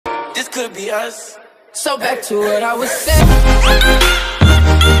this could be us. So back to what I was saying.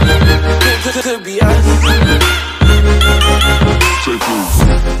 Could be us.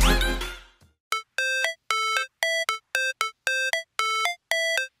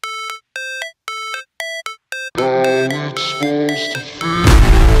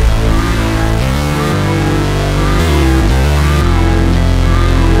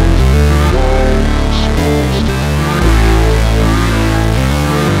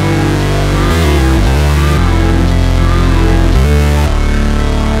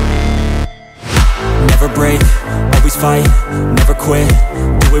 Never break, always fight, never quit,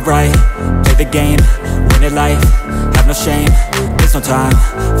 do it right, play the game, win it life, have no shame, there's no time,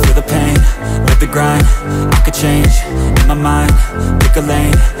 feel the pain, live the grind, I could change, in my mind, pick a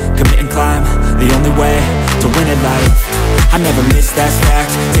lane, commit and climb, the only way to win it life, I never miss, that's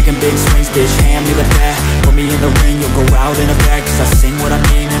fact, taking big swings, bitch, hand me the bat, put me in the ring, you'll go out in a bag, cause I sing what I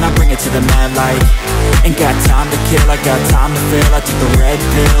mean and I bring it to the mad light, ain't got time to kill, I got time to feel, I took the red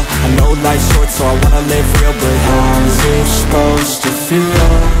pill, I know life's short so I wanna live real, but how's it supposed to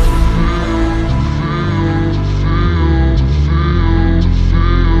feel?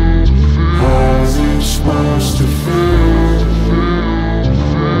 How's it supposed to feel?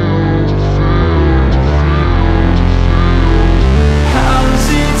 How's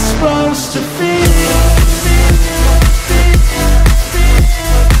it supposed to feel?